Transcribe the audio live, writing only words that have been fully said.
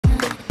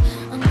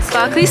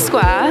Berkeley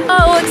Square.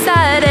 Oh,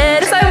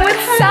 excited. So I'm with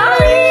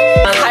Sally.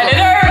 I'm kind of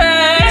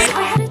nervous.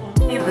 I had a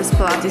day of this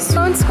Pilates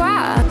Stone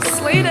Square.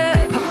 Slayed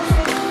it.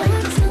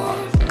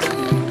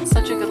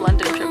 Such a good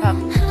London trip, huh?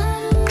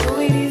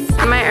 Ladies.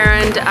 On my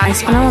errand,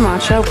 iced vanilla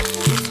matcha.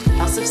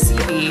 House of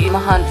CB. I'm on the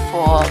hunt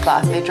for a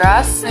birthday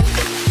dress.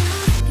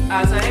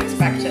 As I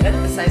expected,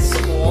 a size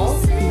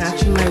small.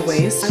 Matching my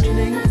waist.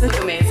 Imagining. This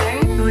amazing. I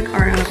feel like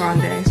Ariana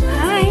Grande.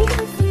 Hi. I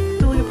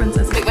feel like a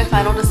princess. Make my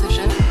final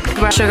decision.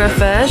 Sugar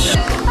fish.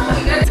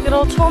 Let's get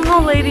all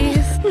tonal,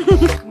 ladies.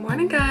 Good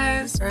morning,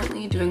 guys.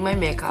 Currently doing my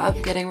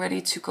makeup, getting ready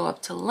to go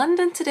up to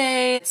London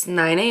today. It's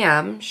 9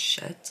 a.m.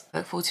 Shit.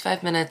 Like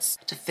 45 minutes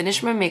to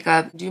finish my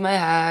makeup, do my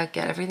hair,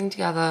 get everything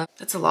together.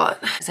 That's a lot.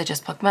 Because I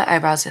just plucked my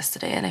eyebrows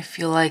yesterday and I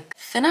feel like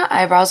thinner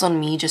eyebrows on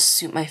me just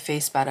suit my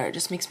face better. It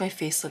just makes my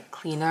face look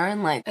cleaner,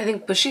 and like I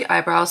think bushy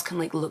eyebrows can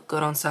like look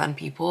good on certain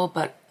people,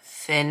 but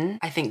thin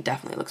I think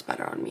definitely looks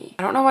better on me.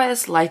 I don't know why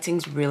this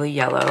lighting's really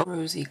yellow.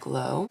 Rosy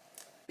glow.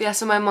 Yeah,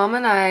 so my mom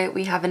and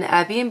we have an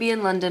Airbnb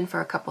in London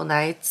for a couple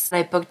nights. And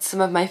I booked some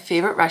of my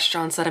favorite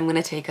restaurants that I'm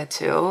gonna take her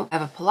to. I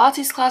have a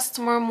Pilates class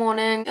tomorrow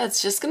morning. Yeah,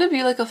 it's just gonna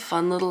be like a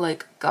fun little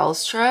like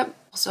girls trip.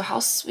 Also, how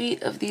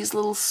sweet of these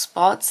little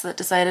spots that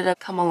decided to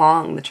come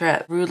along the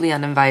trip. Rudely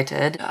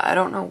uninvited. I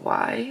don't know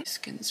why. My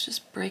skin's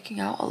just breaking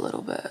out a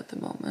little bit at the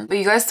moment. But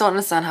you guys don't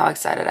understand how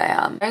excited I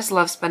am. I just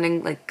love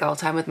spending like girl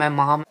time with my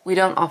mom. We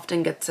don't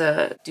often get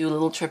to do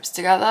little trips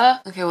together.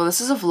 Okay, well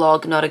this is a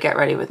vlog, not a get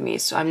ready with me.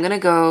 So I'm gonna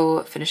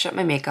go finish up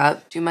my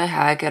makeup, do my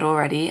hair, get all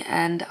ready,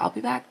 and I'll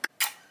be back.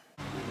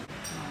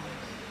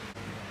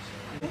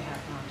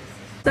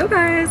 So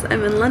guys,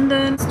 I'm in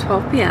London. It's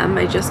 12 p.m.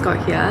 I just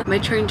got here. My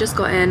train just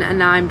got in and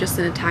now I'm just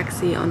in a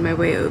taxi on my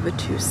way over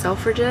to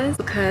Selfridges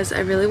because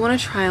I really want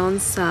to try on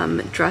some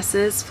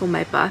dresses for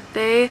my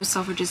birthday.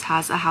 Selfridges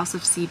has a House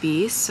of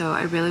CB, so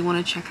I really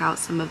want to check out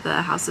some of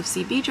the House of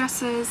CB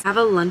dresses. I have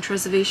a lunch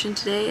reservation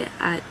today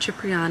at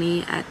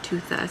Cipriani at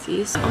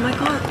 2:30. So, oh my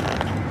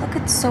god,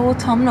 look, it's so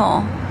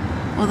autumnal.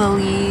 All the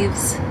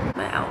leaves.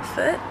 My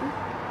outfit.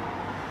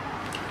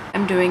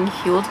 I'm doing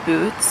heeled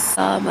boots,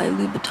 my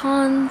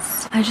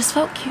Louboutins. I just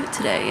felt cute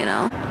today, you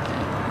know?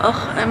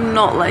 Ugh, I'm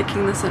not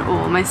liking this at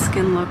all. My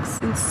skin looks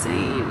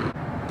insane.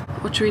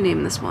 What should we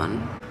name this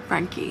one?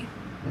 Frankie.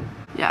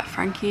 Yeah,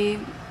 Frankie,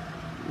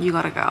 you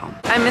gotta go.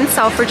 I'm in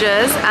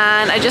Selfridges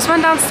and I just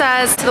went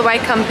downstairs to the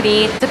White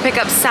Company to pick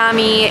up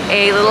Sammy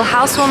a little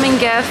housewarming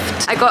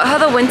gift. I got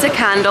her the winter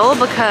candle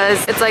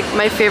because it's like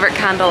my favorite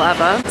candle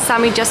ever.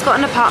 Sammy just got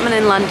an apartment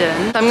in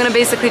London, so I'm gonna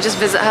basically just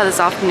visit her this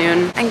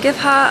afternoon and give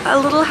her a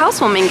little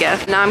housewarming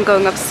gift. Now I'm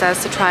going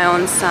upstairs to try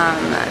on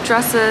some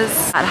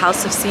dresses at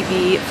House of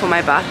CB for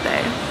my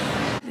birthday.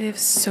 They have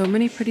so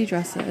many pretty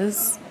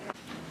dresses.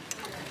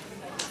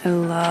 I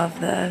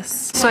love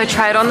this. So I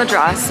tried on the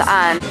dress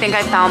and I think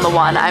I found the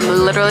one. I'm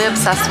literally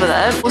obsessed with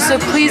it. Also,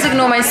 please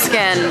ignore my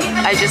skin.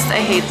 I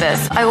hate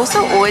this. I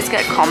also always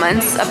get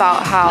comments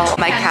about how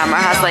my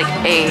camera has like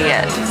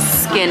a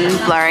skin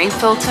blurring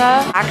filter.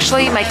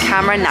 Actually, my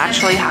camera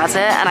naturally has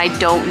it and I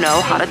don't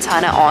know how to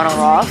turn it on or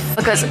off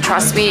because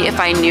trust me, if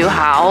I knew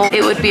how,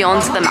 it would be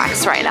on to the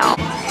max right now.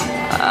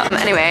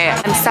 Anyway,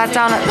 I'm sat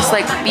down at this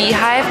like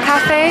beehive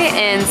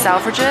cafe in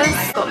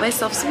Selfridges. Got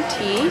myself some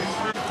tea.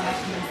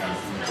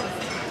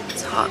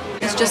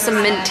 It's just a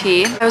mint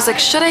tea. I was like,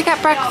 should I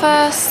get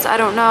breakfast? I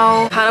don't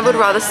know. Kind of would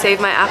rather save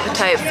my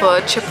appetite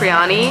for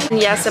Cipriani. And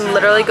yes, I'm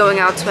literally going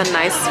out to a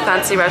nice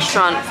fancy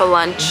restaurant for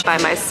lunch by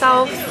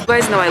myself. You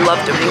guys know I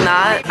love doing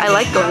that. I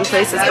like going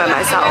places by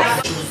myself.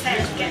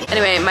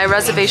 Anyway, my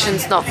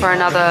reservation's not for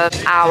another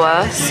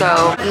hour, so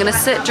I'm gonna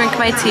sit, drink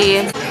my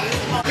tea.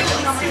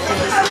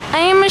 I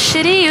am a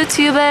shitty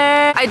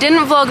YouTuber. I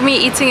didn't vlog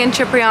me eating in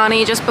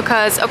Cipriani just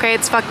because, okay,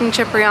 it's fucking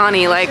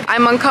Cipriani. Like,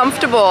 I'm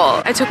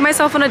uncomfortable. I took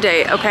myself on a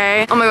date,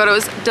 okay? Oh my god, it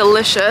was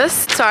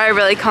delicious. Sorry, I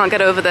really can't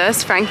get over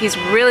this. Frankie's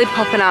really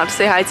popping out to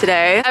say hi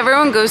today.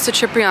 Everyone goes to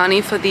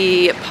Cipriani for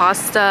the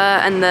pasta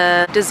and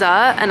the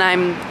dessert, and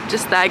I'm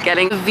just there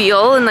getting the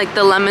veal and like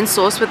the lemon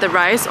sauce with the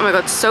rice. Oh my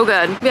god, so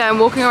good. Yeah, I'm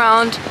walking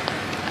around.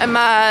 I'm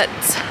at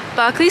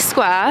Berkeley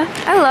Square.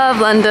 I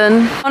love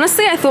London.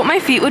 Honestly, I thought my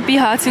feet would be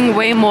hurting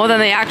way more than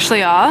they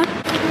actually are.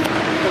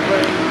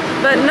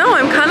 But no,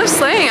 I'm kind of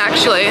slaying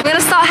actually. I'm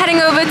gonna start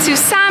heading over to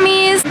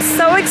Sammy's. I'm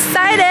so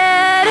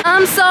excited.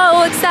 I'm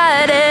so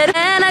excited.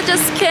 And I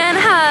just can't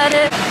hide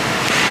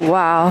it.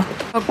 Wow,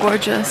 how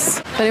gorgeous.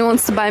 If anyone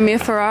wants to buy me a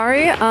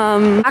Ferrari,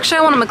 actually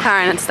I want a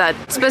McLaren instead.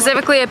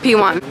 Specifically a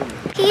P1.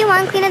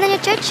 P1 cleaner than your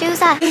church shoes.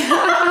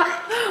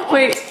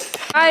 Wait,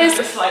 guys.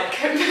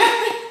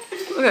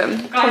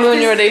 Okay, tell me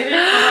when you're ready.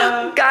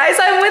 Guys,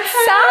 I'm with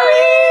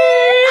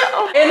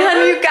Sally in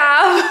her new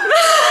cab.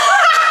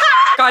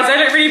 Guys, I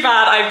look really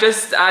bad. I've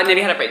just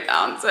nearly had a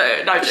breakdown, so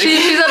no.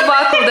 She's at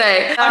work all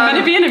day. I'm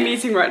gonna be in a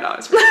meeting right now.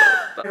 It's really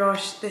bad. Oh my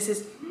gosh, this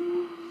is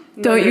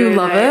Don't you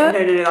love it?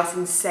 No, that's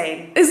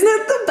insane. Isn't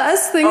it the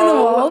best thing in the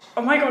world?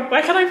 Oh my god,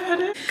 where can I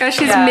put it? Guys,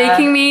 she's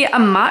making me a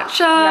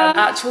matcha. Yeah,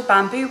 actual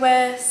bamboo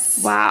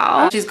whisk.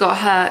 Wow. She's got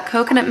her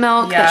coconut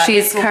milk that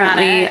she's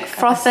currently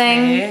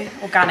frothing.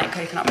 Organic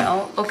coconut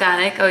milk.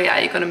 Organic. Oh yeah,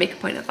 you're gonna make a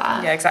point of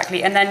that. Yeah,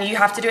 exactly. And then you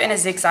have to do it in a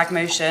zigzag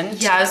motion.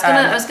 Yeah, I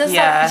was gonna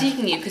start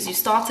critiquing you because you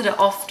started it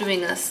off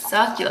doing a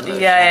circular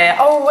motion. Yeah.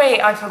 Oh wait,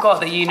 I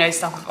forgot that you know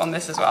stuff on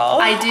this as well.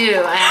 I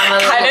do. I am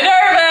a kind of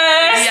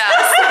nervous.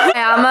 Yes. I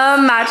am a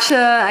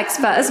matcha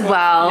expert as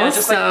well. Yeah,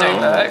 just like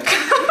don't look.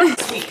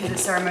 Sweet because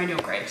it's ceremonial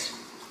grade.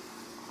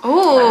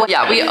 Oh,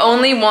 yeah, we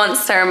only want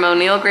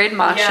ceremonial grade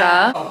matcha.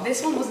 Yeah. Oh,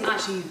 this one wasn't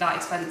actually that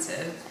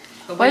expensive.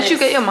 Where did you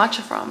get your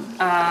matcha from?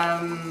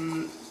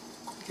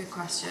 Good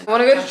question. I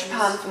want to go to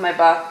Japan for my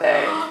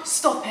birthday.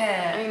 Stop it.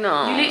 I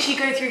know. You literally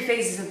go through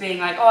phases of being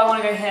like, oh, I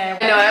want to go here.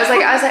 I know, I was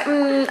like,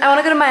 I want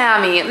to go to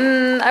Miami.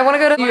 I want to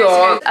go to New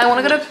York. I want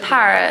to go to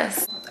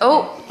Paris.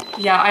 Oh.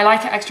 Yeah, I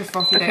like it extra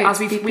frothy though, as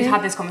we've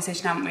had this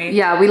conversation, haven't we?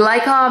 Yeah, we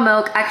like our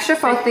milk extra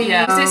frothy.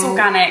 Yeah, because it's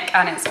organic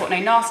and it's got no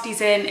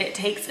nasties in, it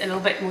takes a little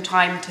bit more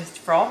time to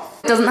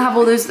froth. It doesn't have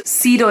all those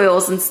seed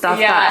oils and stuff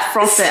that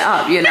froth it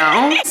up, you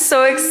know?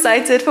 So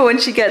excited for when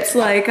she gets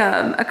like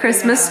a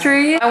Christmas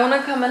tree. I want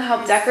to come and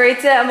help decorate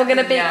it and we're going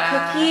to bake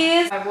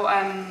cookies. I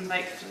want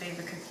like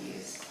flavor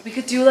cookies. We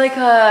could do like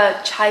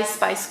a chai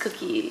spice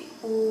cookie.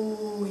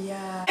 Oh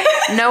yeah.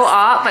 No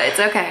art, but it's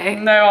okay.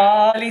 No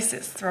art. At least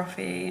it's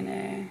frothy, you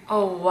know.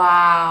 Oh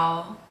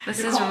wow.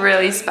 This is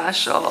really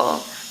special.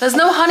 There's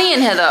no honey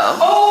in here though.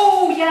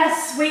 Oh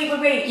yes,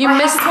 wait. You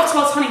missed the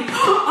Cotswolds honey.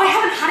 I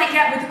haven't had it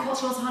yet with the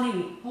Cotswolds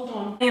honey. Hold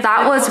on.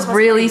 That was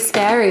really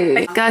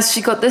scary. Guys,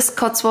 she got this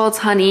Cotswolds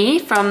honey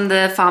from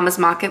the farmer's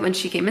market when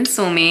she came and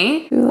saw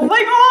me. Oh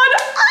my god.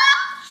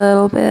 A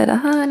little bit of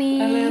honey.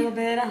 A little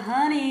bit of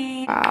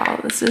honey. Wow,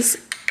 this is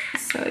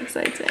so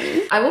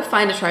exciting. I will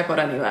find a tripod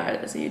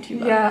anywhere as a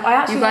YouTuber. Yeah, I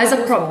actually. You guys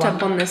are propped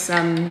up on this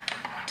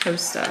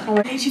toaster. Oh,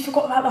 I literally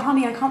forgot about the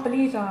honey. I can't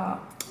believe that.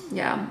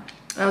 Yeah,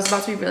 I was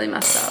about to be really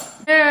messed up.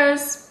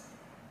 Cheers.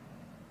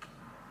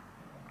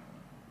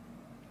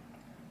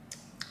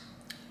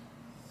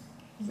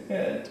 Is it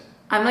good?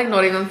 I'm like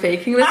not even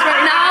faking this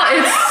right now.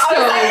 It's so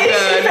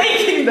good.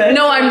 Faking this?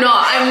 No, I'm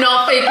not. I'm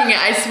not faking it,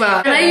 I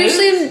swear. And I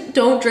usually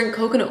don't drink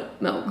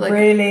coconut milk. Like,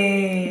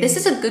 really? This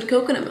is a good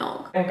coconut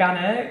milk.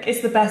 Organic.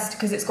 It's the best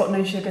because it's got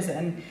no sugars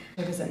in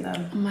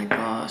them. Oh my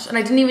gosh. And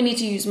I didn't even need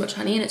to use much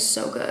honey and it's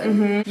so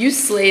good. You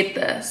slayed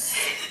this.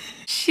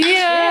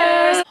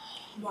 Cheers.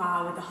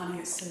 Wow, with the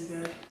honey it's so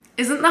good.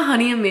 Isn't the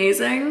honey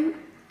amazing?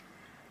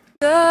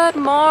 Good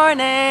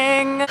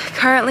morning.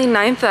 Currently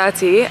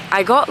 9:30.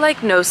 I got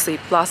like no sleep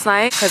last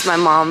night because my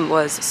mom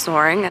was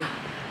snoring and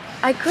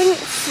I couldn't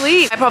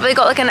sleep. I probably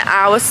got like an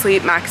hour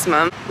sleep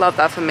maximum. Love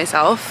that for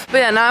myself. But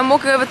yeah, now I'm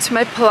walking over to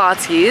my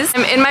Pilates.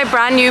 I'm in my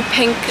brand new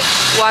pink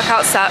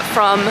workout set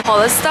from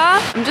Hollister.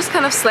 I'm just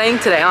kind of slaying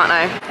today, aren't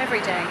I?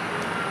 Every day,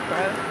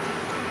 bro.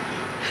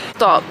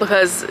 Stop,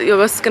 because you're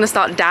just gonna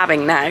start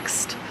dabbing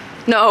next.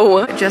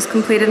 No. I just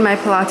completed my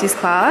Pilates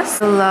class.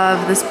 I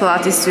love this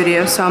Pilates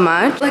studio so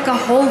much. Like a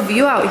whole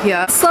view out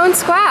here. Sloane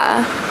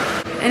Square.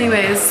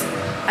 Anyways,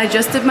 I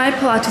just did my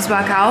Pilates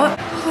workout.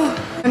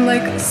 I'm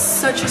like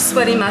such a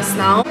sweaty mess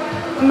now.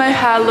 My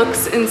hair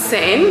looks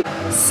insane.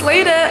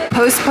 Slayed it.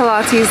 Post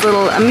Pilates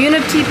little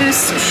immunity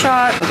boost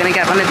shot. We're gonna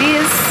get one of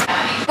these.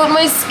 But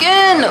my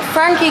skin!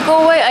 Frankie,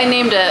 go away. I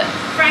named it.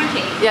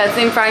 Frankie. Yeah, it's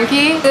named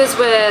Frankie. This is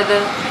with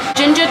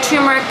ginger,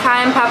 turmeric,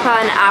 cayenne pepper,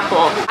 and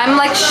apple. I'm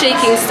like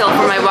shaking still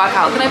from my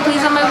workout. Can I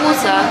please have my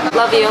water?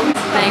 Love you.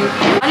 Thank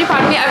you. Are you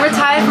proud of me? I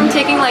retired from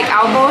taking like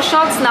alcohol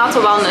shots now to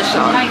wellness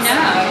shots. I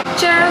know.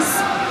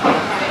 Cheers.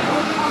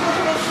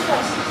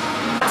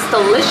 That's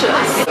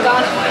delicious.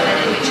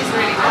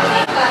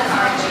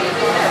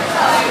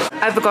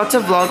 I forgot to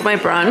vlog my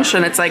brunch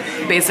and it's like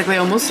basically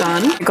almost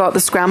done. I got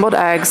the scrambled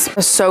eggs.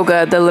 They're so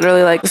good. They're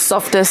literally like the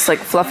softest, like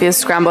fluffiest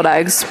scrambled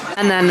eggs.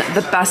 And then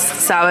the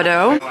best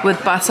sourdough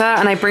with butter.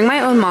 And I bring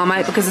my own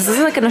Marmite because this is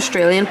like an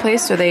Australian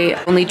place so they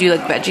only do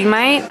like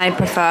Vegemite. I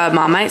prefer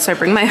Marmite, so I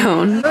bring my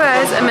own. So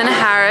guys, I'm in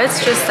Harrods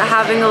just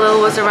having a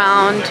little whiz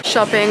around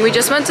shopping. We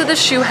just went to the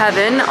shoe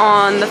heaven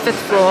on the 5th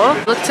floor.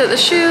 Looked at the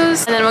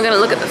shoes and then we're gonna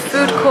look at the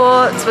food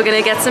courts. We're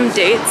gonna get some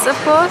dates, of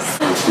course.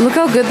 Look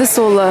how good this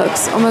all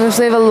looks. Oh my gosh,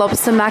 they have a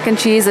lobster mac and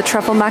cheese, a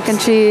truffle mac and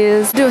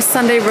cheese. Do a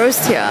Sunday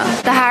roast here.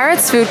 The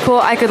Harrods food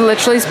court I could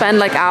literally spend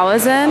like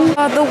hours in.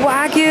 Oh, the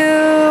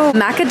Wagyu,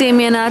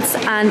 macadamia nuts,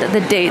 and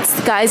the dates.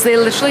 Guys, they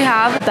literally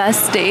have the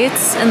best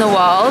dates in the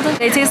world.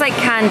 They taste like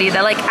candy.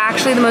 They're like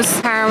actually the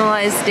most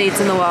caramelized dates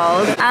in the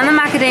world. And the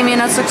macadamia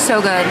nuts look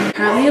so good.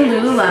 Currently in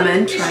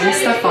Lululemon trying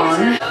stuff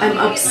on. I'm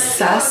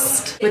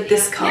obsessed with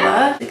this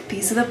color. Like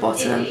these are the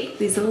bottom,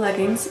 these are the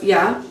leggings.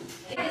 Yeah.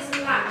 In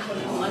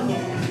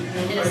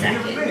a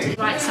second.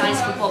 Right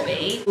size for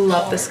Bobby.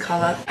 Love this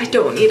color. I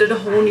don't need it a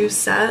whole new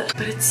set,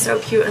 but it's so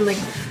cute and like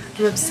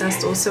I'm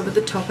obsessed also with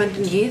the top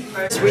underneath.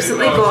 I just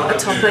recently got a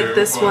top like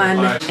this one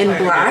in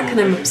black and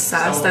I'm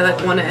obsessed. I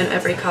like want it in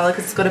every color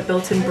because it's got a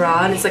built-in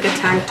bra and it's like a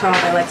tank top.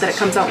 I like that it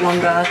comes out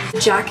longer. The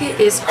jacket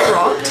is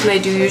cropped and I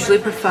do usually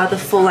prefer the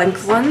full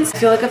length ones. I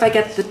feel like if I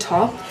get the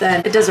top,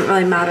 then it doesn't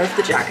really matter if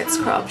the jacket's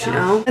cropped, you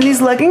know? And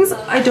these leggings,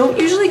 I don't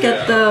usually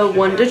get the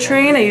Wonder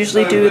Train. I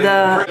usually do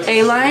the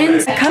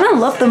A-lines. I kind of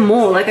love them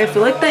more. Like I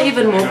feel like they're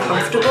even more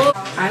comfortable.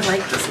 I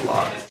like this a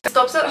lot.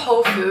 Stops at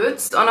Whole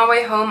Foods on our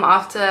way home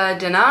after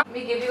dinner. Let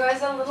me give you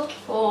guys a little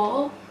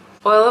haul.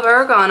 Oil of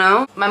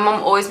oregano. My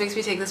mom always makes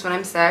me take this when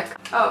I'm sick.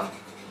 Oh,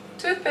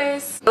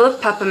 toothpaste. Oil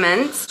of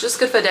peppermint, just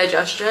good for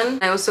digestion.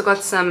 I also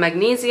got some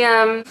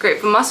magnesium, great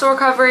for muscle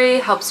recovery,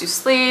 helps you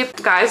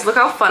sleep. Guys, look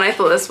how fun I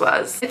thought this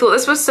was. I thought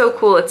this was so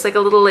cool. It's like a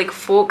little like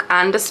fork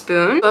and a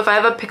spoon. So if I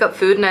ever pick up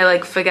food and I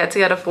like forget to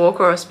get a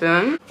fork or a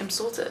spoon, I'm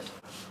sorted.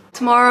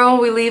 Tomorrow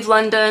we leave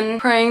London.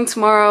 Praying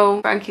tomorrow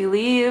Frankie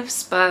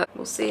leaves, but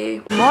we'll see.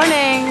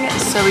 Morning!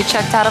 So we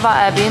checked out of our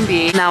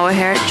Airbnb. Now we're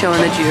here at Joe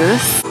and the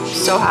Juice.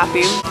 So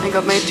happy. I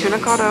got my tuna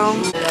cotto.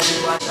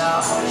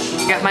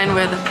 Get mine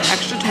with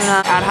extra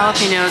tuna, add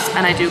jalapenos,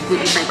 and I do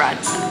gluten-free bread.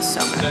 And it's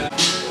so good.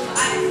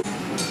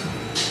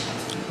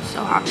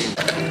 So happy.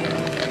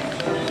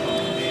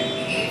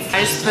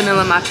 Iced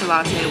vanilla matcha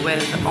latte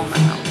with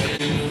almond milk.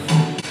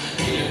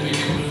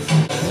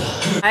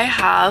 I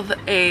have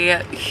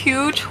a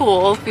huge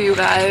haul for you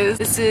guys.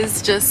 This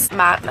is just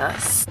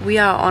madness. We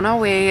are on our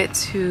way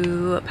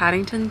to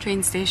Paddington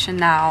train station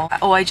now.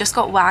 Oh, I just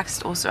got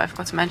waxed also, I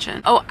forgot to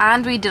mention. Oh,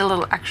 and we did a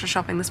little extra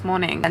shopping this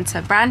morning. And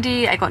to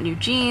Brandy, I got new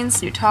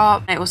jeans, new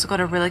top. I also got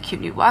a really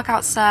cute new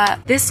workout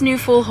set. This new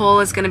full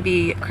haul is gonna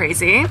be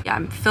crazy. Yeah,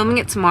 I'm filming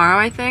it tomorrow,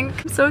 I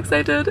think. I'm so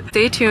excited.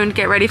 Stay tuned,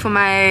 get ready for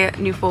my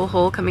new full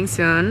haul coming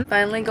soon.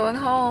 Finally going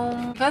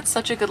home. We've had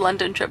such a good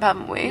London trip,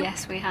 haven't we?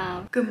 Yes, we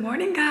have. Good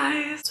morning,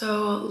 guys.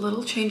 So,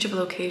 little change of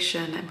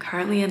location. I'm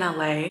currently in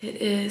LA. It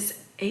is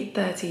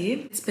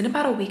 8:30. It's been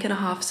about a week and a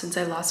half since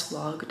I last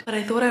vlogged, but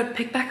I thought I would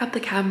pick back up the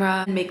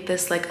camera and make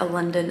this like a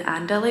London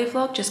and LA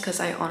vlog just because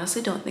I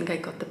honestly don't think I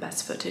got the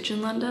best footage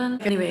in London.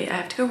 Anyway, I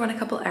have to go run a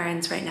couple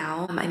errands right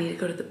now. I need to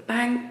go to the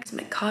bank because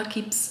my card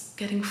keeps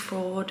getting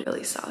fraud. It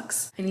really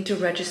sucks. I need to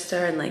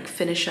register and like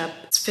finish up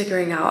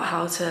figuring out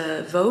how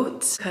to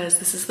vote because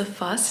this is the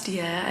first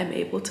year I'm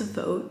able to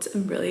vote.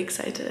 I'm really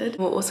excited.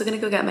 We're also gonna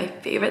go get my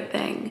favorite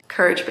thing,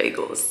 Courage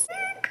Bagels.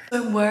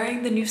 So I'm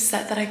wearing the new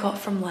set that I got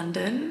from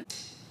London.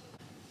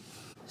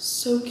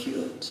 So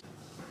cute.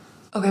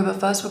 Okay, but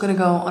first we're gonna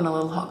go on a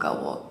little hot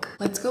girl walk.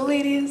 Let's go,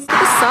 ladies. Look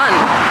at the sun.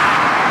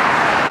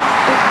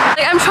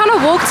 Like, I'm trying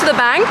to walk to the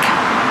bank.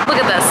 Look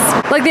at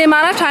this. Like the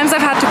amount of times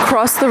I've had to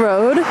cross the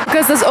road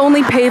because there's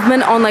only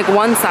pavement on like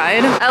one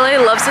side.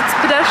 LA loves its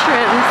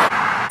pedestrians.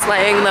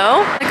 Slaying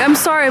though. Like, I'm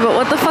sorry, but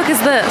what the fuck is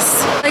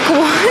this? Like,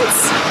 what?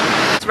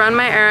 Just ran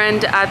my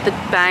errand at the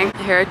bank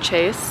here at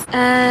Chase.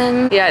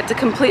 And yeah, to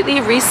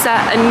completely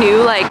reset a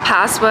new like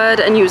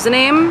password and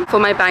username for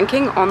my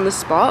banking on the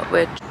spot,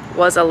 which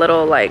was a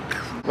little like,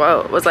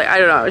 whoa, it was like, I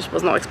don't know, I just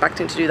was not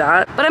expecting to do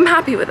that. But I'm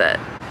happy with it.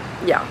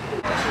 Yeah.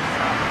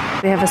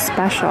 They have a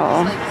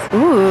special.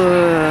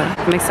 Ooh,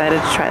 I'm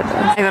excited to try this.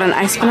 I got an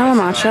iced vanilla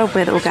matcha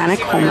with organic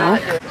whole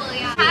milk.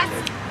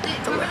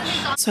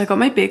 So I got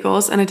my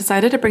bagels and I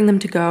decided to bring them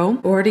to go.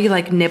 Already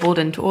like nibbled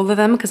into all of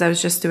them because I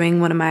was just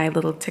doing one of my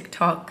little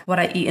TikTok what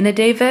I eat in a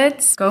day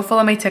vids. Go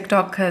follow my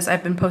TikTok because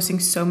I've been posting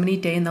so many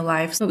day in the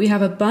life. So we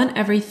have a bun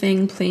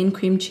everything plain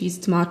cream cheese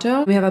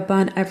tomato. We have a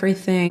bun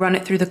everything run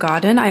it through the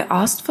garden. I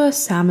asked for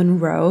salmon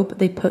roe, but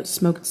they put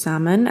smoked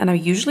salmon and I'm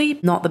usually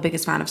not the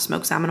biggest fan of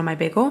smoked salmon on my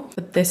bagel,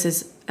 but this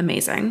is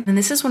amazing. And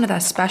this is one of their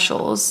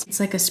specials.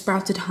 It's like a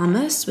sprouted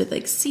hummus with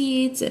like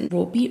seeds and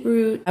raw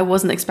beetroot. I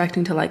wasn't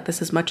expecting to like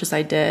this as much as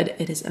I did.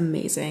 It is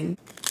amazing.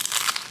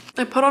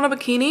 I put on a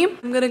bikini.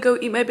 I'm gonna go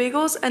eat my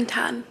bagels and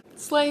tan.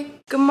 Slay.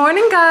 Good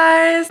morning,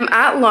 guys. I'm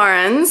at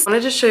Lauren's. I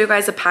wanted to show you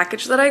guys a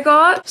package that I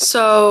got.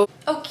 So,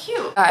 oh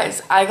cute.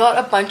 Guys, I got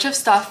a bunch of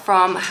stuff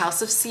from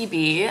House of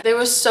CB. They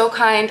were so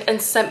kind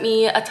and sent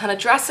me a ton of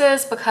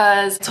dresses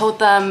because I told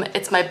them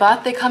it's my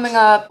birthday coming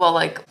up. Well,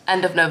 like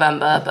end of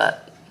November,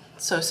 but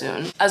so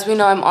soon. As we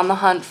know, I'm on the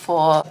hunt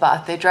for a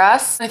birthday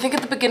dress. I think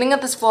at the beginning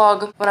of this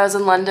vlog, when I was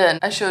in London,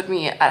 I showed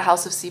me at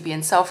House of CB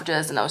in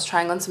Selfridges and I was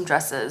trying on some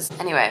dresses.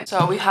 Anyway,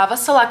 so we have a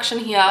selection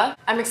here.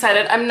 I'm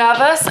excited. I'm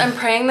nervous. I'm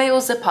praying they will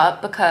zip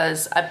up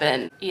because I've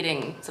been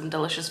eating some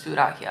delicious food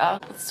out here.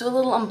 Let's do a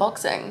little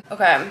unboxing.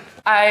 Okay,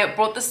 I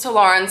brought this to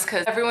Lauren's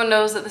because everyone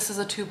knows that this is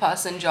a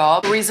two-person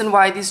job. The reason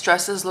why these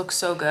dresses look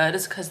so good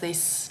is because they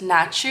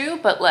snatch you,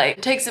 but like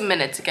it takes a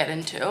minute to get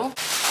into.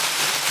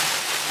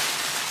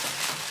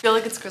 feel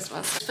like it's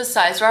Christmas. For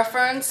size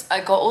reference,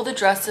 I got all the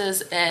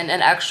dresses in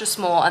an extra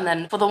small, and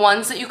then for the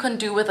ones that you can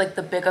do with like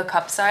the bigger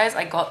cup size,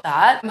 I got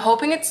that. I'm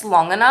hoping it's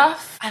long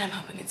enough and I'm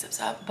hoping it zips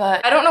up,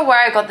 but I don't know where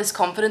I got this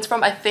confidence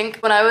from. I think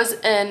when I was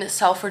in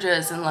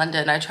Selfridges in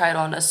London, I tried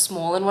on a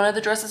small in one of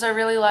the dresses I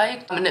really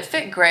liked and it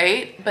fit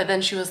great, but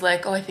then she was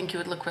like, oh, I think you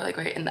would look really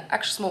great in the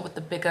extra small with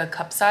the bigger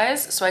cup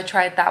size. So I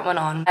tried that one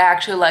on. I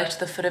actually liked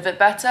the fit of it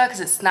better because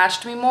it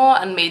snatched me more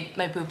and made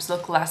my boobs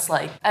look less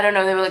like, I don't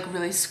know, they were like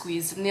really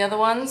squeezed in the other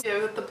ones.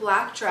 Here with the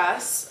black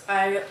dress,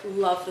 I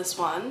love this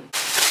one.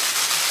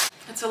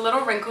 It's a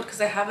little wrinkled because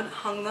I haven't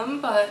hung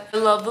them, but I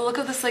love the look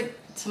of this like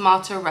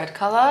tomato red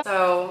color.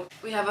 So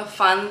we have a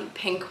fun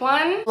pink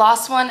one.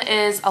 Last one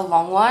is a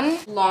long one,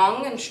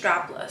 long and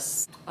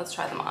strapless. Let's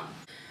try them on.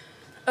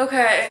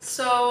 Okay,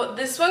 so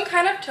this one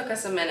kind of took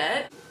us a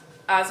minute,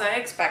 as I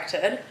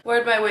expected.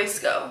 Where'd my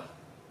waist go?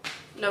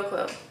 No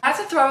clue. I had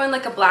to throw in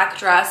like a black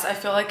dress. I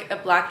feel like a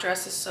black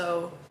dress is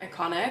so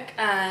iconic,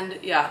 and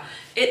yeah,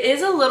 it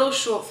is a little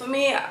short for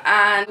me, and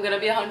I'm gonna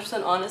be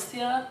 100% honest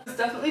here. I was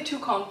definitely too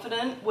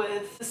confident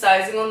with the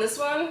sizing on this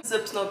one.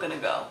 Zip's not gonna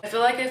go. I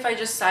feel like if I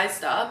just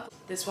sized up,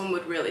 this one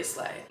would really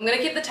slay. I'm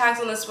gonna keep the tags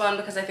on this one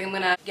because I think I'm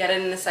gonna get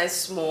it in a size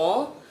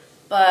small,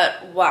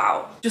 but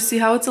wow. Just see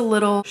how it's a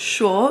little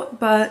short,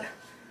 but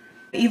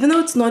even though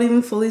it's not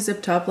even fully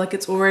zipped up, like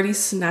it's already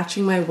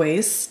snatching my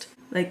waist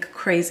like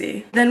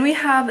crazy. Then we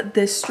have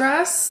this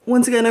dress.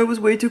 Once again, I was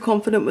way too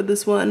confident with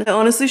this one. I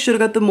honestly should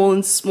have got them all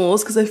in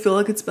smalls because I feel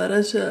like it's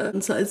better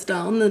to size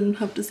down than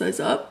have to size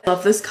up. I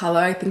love this color.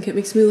 I think it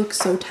makes me look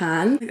so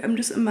tan. Like, I'm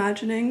just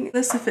imagining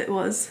this if it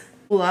was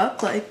all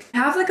up. Like, I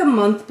have like a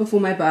month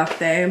before my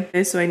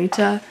birthday, so I need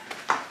to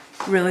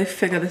really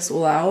figure this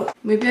all out.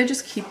 Maybe I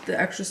just keep the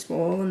extra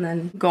small and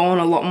then go on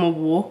a lot more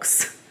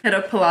walks. Hit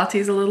up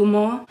Pilates a little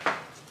more.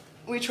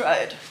 We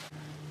tried.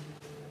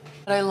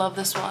 But I love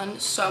this one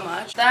so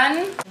much.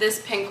 Then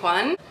this pink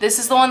one. This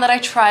is the one that I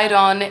tried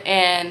on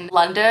in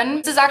London.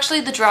 This is actually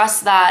the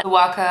dress that the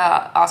worker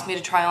asked me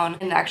to try on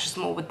in the extra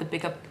small with the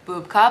bigger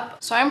boob cup.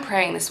 So I'm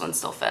praying this one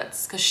still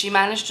fits because she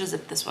managed to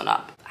zip this one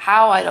up.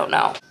 How? I don't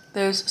know.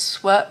 There's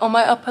sweat on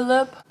my upper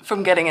lip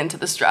from getting into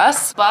this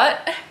dress,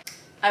 but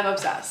I'm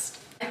obsessed.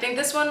 I think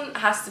this one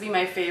has to be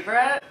my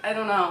favorite. I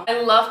don't know.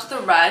 I loved the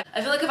red.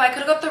 I feel like if I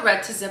could have got the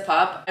red to zip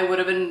up, I would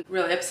have been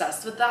really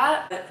obsessed with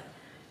that. But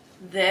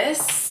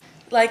this,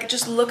 like,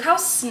 just look how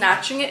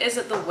snatching it is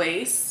at the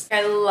waist.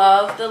 I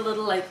love the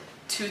little like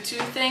tutu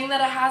thing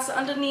that it has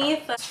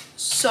underneath. That's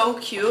so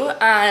cute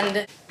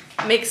and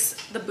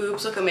makes the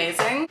boobs look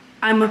amazing.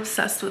 I'm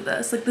obsessed with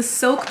this. Like the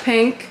silk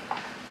pink.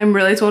 I'm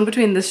really torn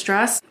between this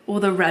dress or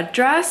the red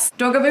dress.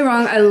 Don't get me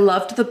wrong, I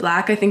loved the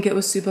black. I think it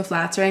was super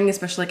flattering,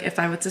 especially like if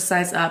I were to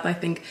size up. I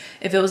think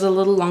if it was a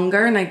little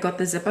longer and I got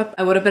the zip up,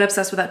 I would have been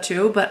obsessed with that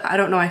too, but I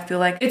don't know. I feel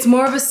like it's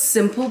more of a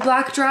simple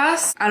black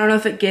dress. I don't know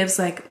if it gives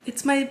like,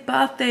 it's my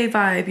birthday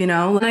vibe, you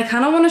know? And I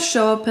kind of want to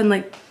show up and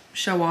like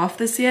show off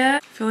this year.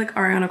 I feel like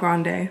Ariana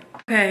Grande.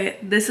 Okay,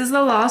 this is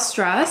the last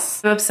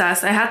dress. I'm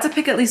obsessed. I had to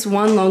pick at least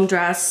one long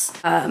dress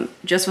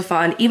just for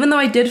fun. Even though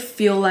I did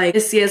feel like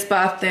this year's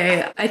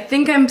birthday, I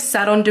think I'm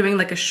set on doing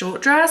like a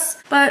short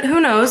dress, but who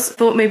knows?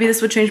 Thought maybe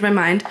this would change my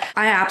mind.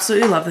 I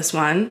absolutely love this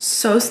one.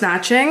 So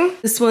snatching.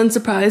 This one,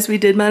 surprise, we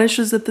did manage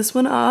to zip this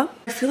one up.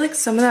 I feel like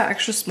some of that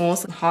extra small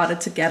is harder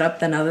to get up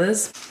than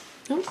others.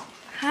 Oh,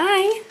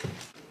 hi.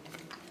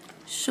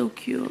 So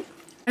cute.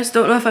 I just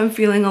don't know if I'm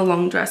feeling a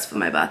long dress for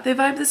my birthday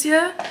vibe this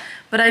year,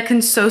 but I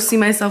can so see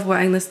myself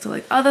wearing this to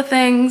like other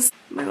things.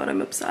 Oh my god,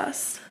 I'm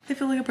obsessed. I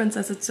feel like a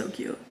princess, it's so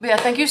cute. But yeah,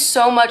 thank you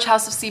so much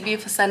House of CB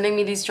for sending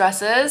me these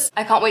dresses.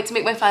 I can't wait to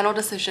make my final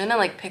decision and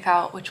like pick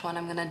out which one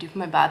I'm gonna do for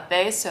my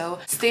birthday. So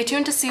stay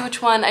tuned to see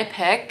which one I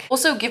pick.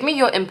 Also, give me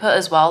your input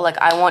as well. Like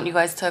I want you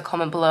guys to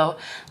comment below.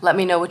 Let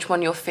me know which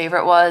one your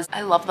favorite was.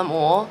 I love them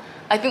all.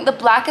 I think the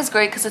black is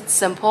great because it's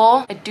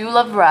simple. I do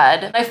love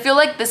red. I feel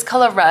like this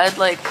color red,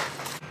 like,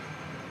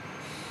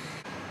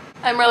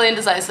 I'm really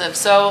indecisive,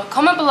 so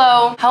comment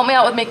below, help me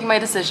out with making my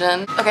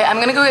decision. Okay, I'm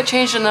gonna go get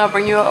changed and then I'll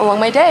bring you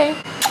along my day.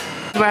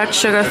 We're at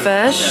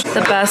Sugarfish,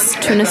 the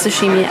best tuna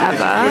sashimi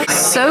ever.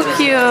 So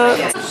cute.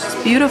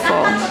 It's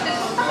beautiful.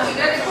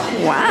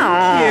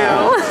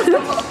 Wow.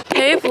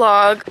 Hey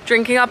vlog,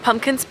 drinking our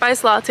pumpkin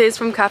spice lattes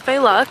from Cafe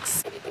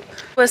Lux.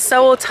 We're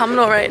so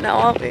autumnal right now,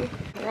 aren't we?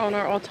 We're on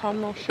our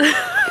autumnal shit.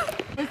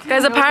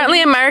 Guys,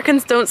 apparently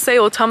Americans don't say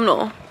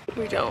autumnal.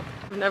 We don't.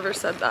 I've never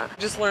said that.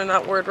 Just learned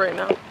that word right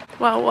now.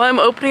 Wow, well, I'm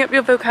opening up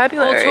your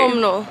vocabulary.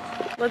 Autumnal.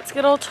 Let's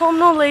get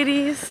autumnal,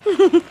 ladies.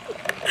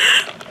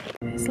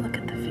 Guys, look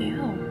at the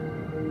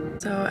view.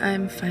 So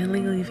I'm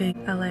finally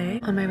leaving LA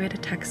on my way to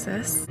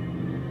Texas.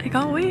 I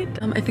can't wait.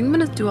 I think I'm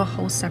gonna do a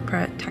whole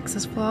separate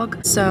Texas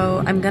vlog.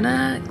 So I'm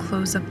gonna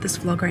close up this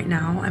vlog right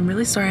now. I'm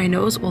really sorry, I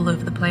know it was all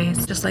over the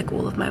place, just like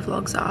all of my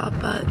vlogs are,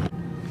 but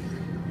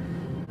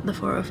the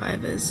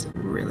 405 is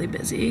really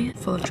busy,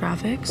 full of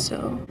traffic,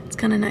 so it's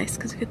kind of nice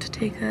because we get to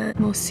take a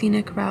more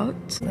scenic route.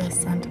 The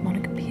Santa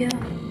Monica Pier.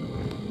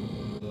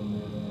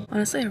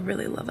 Honestly, I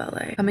really love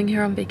LA. Coming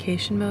here on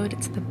vacation mode,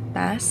 it's the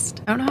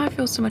best. I don't know how I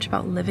feel so much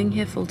about living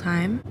here full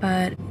time,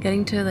 but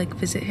getting to like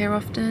visit here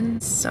often,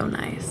 so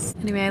nice.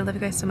 Anyway, I love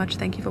you guys so much.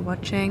 Thank you for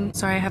watching.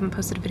 Sorry I haven't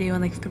posted a video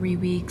in like 3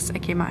 weeks. I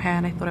came out here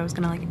and I thought I was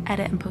gonna like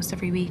edit and post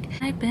every week.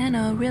 I've been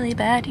a really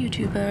bad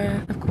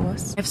YouTuber, of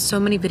course. I have so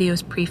many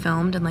videos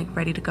pre-filmed and like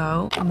ready to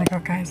go. Oh my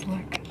god, guys,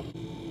 look.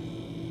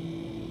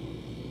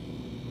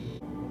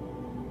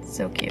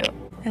 So cute.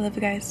 I love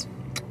you guys.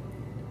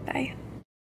 Bye.